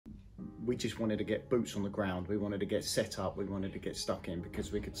we just wanted to get boots on the ground. We wanted to get set up. We wanted to get stuck in,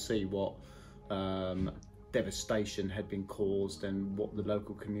 because we could see what devastation had been caused and what the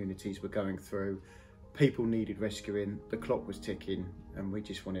local communities were going through. People needed rescuing, the clock was ticking, and we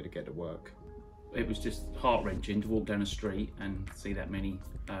just wanted to get to work. It was just heart-wrenching to walk down a street and see that many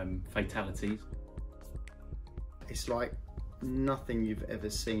fatalities. It's like nothing you've ever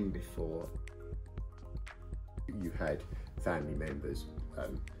seen before. You had family members,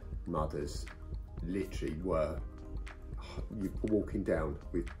 mothers, literally you were walking down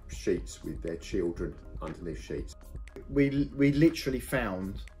with sheets with their children underneath sheets. We literally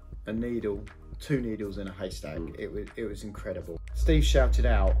found a needle, 2 needles in a haystack. It was incredible. Steve shouted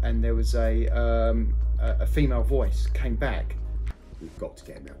out, and there was a female voice came back. We've got to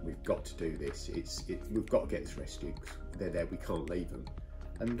get them out. We've got to do this. We've got to get this rescued. They're there. We can't leave them.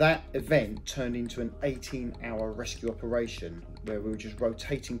 And that event turned into an 18-hour rescue operation where we were just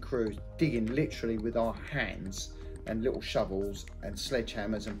rotating crews, digging literally with our hands and little shovels and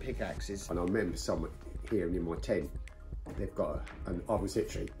sledgehammers and pickaxes. And I remember someone hearing in my tent, they've got and I was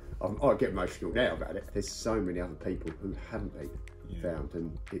literally, I get emotional now about it. There's so many other people who haven't been found,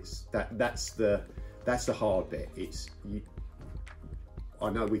 and it's that's the hard bit. I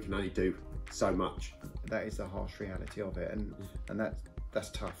know we can only do so much. That is the harsh reality of it, and that's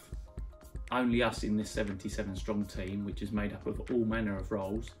tough. Only us in this 77 strong team, which is made up of all manner of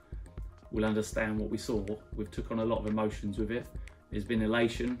roles, will understand what we saw. We've took on a lot of emotions with it. There's been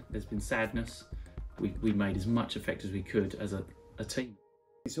elation, there's been sadness. We made as much effect as we could as a team.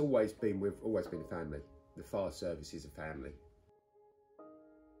 We've always been a family. The fire service is a family.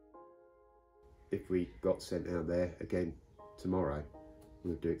 If we got sent out there again tomorrow,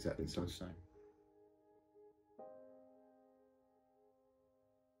 we'll do exactly the same.